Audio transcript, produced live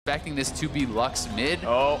Expecting this to be Lux mid,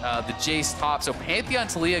 the Jace top. So Pantheon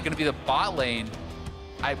Talia going to be the bot lane,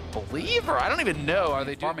 I believe, or I don't even know. Are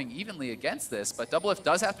they farming evenly against this? But Doublelift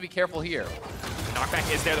does have to be careful here.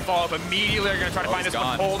 Knockback is there. The follow-up immediately. They're going to try to find this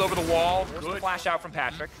one hold over the wall. Good flash out from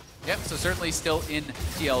Patrick. Yep, so certainly still in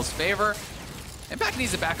TL's favor. Impact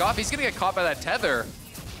needs to back off. He's going to get caught by that tether.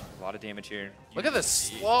 A lot of damage here. Look at the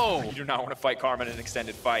slow. You do not want to fight Karma in an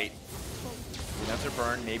extended fight. Another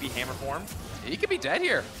burn, maybe hammer form. He could be dead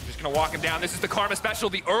here. Just gonna walk him down. This is the Karma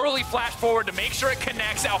special, the early flash forward to make sure it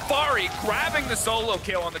connects. Alfari grabbing the solo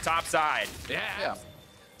kill on the top side. Yeah.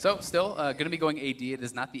 So still gonna be going AD. It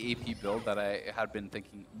is not the AP build that I had been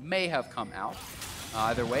thinking may have come out.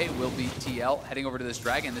 Either way, it will be TL heading over to this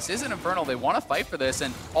dragon. This is an Infernal. They want to fight for this,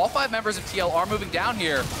 and all 5 members of TL are moving down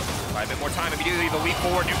here. Right, a bit more time immediately. The leap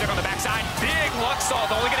forward. Nuke on the backside. Big Lux Salt.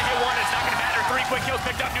 Only going to hit one. It's not going to matter. 3 quick kills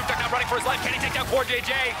picked up. Nuke now running for his life. Can he take down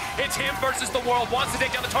KazaLoLLCShighlights? It's him versus the world. Wants to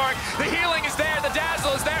take down the Tark. The healing is there. The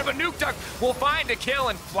dazzle is there. But Nuke will find a kill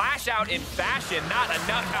and flash out in fashion. Not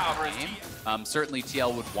enough, however. Certainly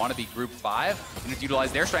TL would want to be group 5 and to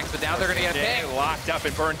utilize their strengths, but now they're going to get picked. Locked up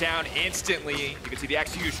and burned down instantly. You can see the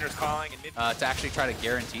Executioners calling. To actually try to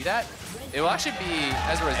guarantee that. It will actually be,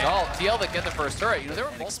 as a result, TL that get the first turret. You know, they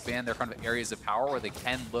will expand their kind of areas of power where they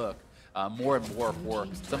can look more and more for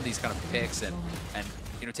some of these kind of picks and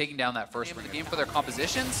you know, taking down that first win of the game for their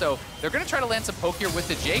composition. So they're going to try to land some poke here with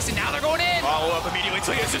the Jace, and now they're going in. Follow up immediately.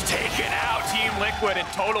 Talia's just taken out. Team Liquid in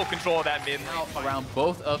total control of that mid lane. Around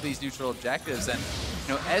both of these neutral objectives. And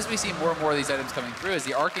you know, as we see more and more of these items coming through, as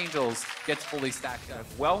the Archangels gets fully stacked up.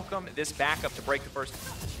 Welcome this backup to break the first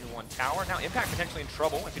Tier 1 tower. Now Impact potentially in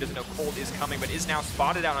trouble if he doesn't know Cold is coming, but is now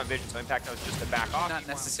spotted out on vision, so Impact knows just to back off. Not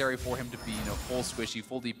necessary for him to be, you know, full squishy,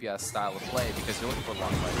 full DPS style of play, because you're looking for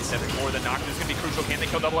long fights. He said before the knock is going to be crucial. Can they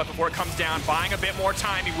kill Doublelift before it comes down? Buying a bit more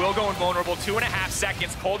time. He will go invulnerable. 2.5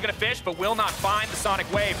 seconds. Cold going to fish, but will not find the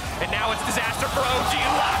Sonic Wave. And now it's disaster for OG.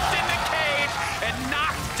 Locked in the cage and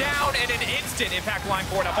knocked down in an instant. Impact line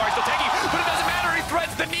forward. Alfari still taking, but it doesn't matter. He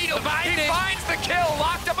threads the needle. He finds the kill.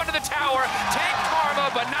 Locked up under the tower. Tank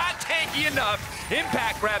Karma, but not tanky enough.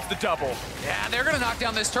 Impact grabs the double. Yeah, they're going to knock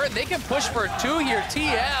down this turret. They can push for 2 here.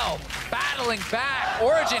 TL battling back.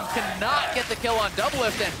 Origen cannot get the kill on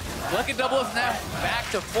Doublelift, and look at Doublelift now back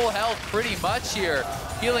to full health pretty much here.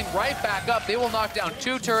 Healing right back up. They will knock down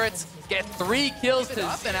 2 turrets, get 3 kills to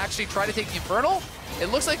up, and actually try to take the Infernal. It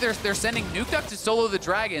looks like they're sending Nuke to solo the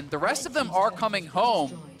Dragon. The rest of them are coming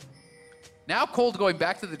home. Now Cold going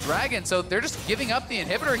back to the Dragon, so they're just giving up the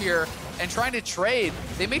inhibitor here and trying to trade.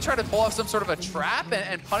 They may try to pull off some sort of a trap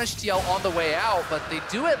and punish TL on the way out, but they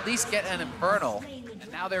do at least get an Infernal.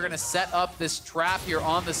 And now they're going to set up this trap here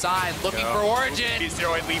on the side, looking for Origen. He's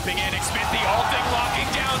Zeroid leaping in, Xmith the ulting, locking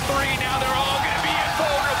down 3. Now they're all going to be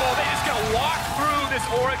invulnerable. They're just going to walk through this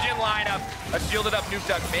Origen lineup. A shielded up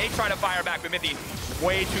Nuke may try to fire back, but Mithy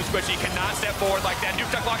way too squishy, cannot step forward like that.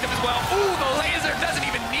 Nuke locked up as well. Ooh, the laser doesn't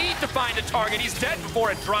even need to find a target. He's dead before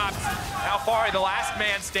it drops. Alfari, the last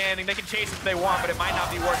man standing. They can chase if they want, but it might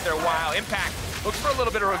not be worth their while. Impact looks for a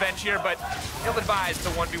little bit of revenge here, but he'll advise to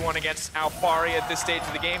 1v1 against Alfari at this stage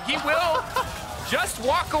of the game. He will just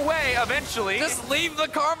walk away eventually. Just leave the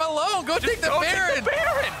Karma alone. Go take the Baron. Take the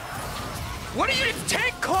Baron. What are you,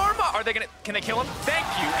 take Karma? Are they gonna, can they kill him? Thank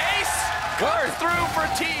you, Ace. Comes through for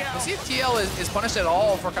TL. We'll see if TL is punished at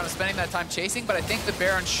all for kind of spending that time chasing, but I think the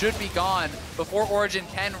Baron should be gone before Origen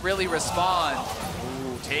can really respond.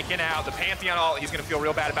 Ooh, taken out. The Pantheon ult, he's going to feel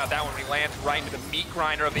real bad about that one when he lands right into the meat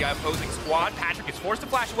grinder of the opposing squad. Patrick is forced to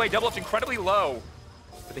flash away. Doublelift incredibly low.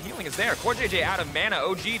 But the healing is there. KazaLoLLCShighlights out of mana.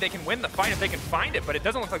 OG, they can win the fight if they can find it, but it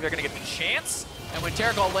doesn't look like they're going to get the chance. And when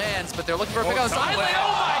Terragol lands, but they're looking for a pick on the side lane.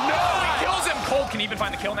 Oh my God! No, he kills him. Cold can even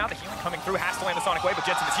find the kill now. The healing coming through, has to land the Sonic Wave, but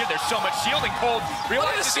Jetson is here. There's so much shielding. Cold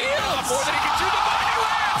realizes he's got more than he can shoot the body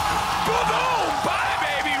with. Boom! Bye,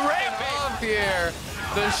 baby! Up here.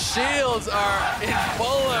 The shields are in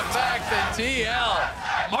full effect, and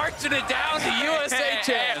TL marching it down to USA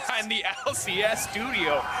champs. And the LCS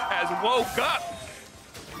studio has woke up.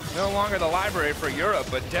 No longer the library for Europe,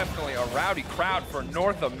 but definitely a rowdy crowd for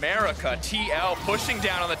North America. TL pushing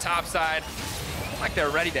down on the top side. Like they're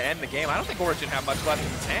ready to end the game. I don't think Origen have much left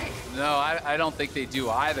in the tank. No, I don't think they do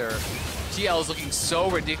either. TL is looking so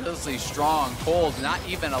ridiculously strong. Cold, not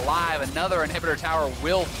even alive. Another inhibitor tower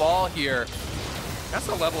will fall here. That's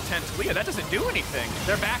a level 10 Talia. That doesn't do anything.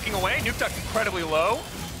 They're backing away. Nuke incredibly low.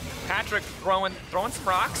 Patrick throwing some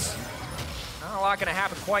rocks. Not a lot going to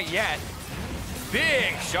happen quite yet.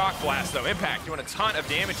 Big shock blast, though. Impact doing a ton of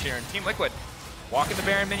damage here. And Team Liquid walking the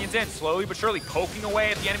Baron minions in, slowly but surely poking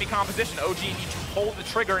away at the enemy composition. OG needs pull the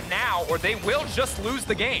trigger now, or they will just lose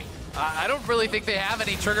the game. I don't really think they have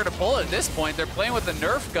any trigger to pull at this point. They're playing with the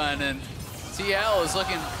Nerf gun, and TL is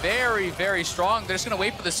looking very, very strong. They're just going to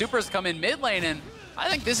wait for the supers to come in mid lane, and I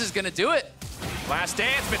think this is going to do it. Last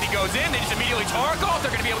dance, Smithy goes in, they just immediately target off.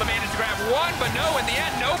 They're going to be able to manage to grab one, but no, in the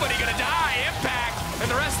end, nobody going to die. Impact,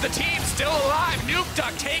 and the rest of the team still alive.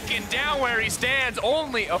 Nukeduck taken down where he stands.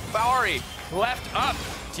 Only Afari left up.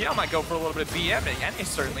 TL might go for a little bit of BM, and they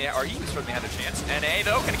certainly, or he certainly had a chance. NA,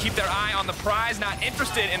 though, going to keep their eye on the prize, not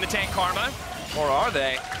interested in the tank karma. Or are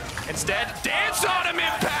they? Instead, dance on him,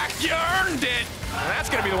 Impact, you earned it! And that's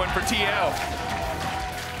going to be the win for TL.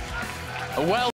 Well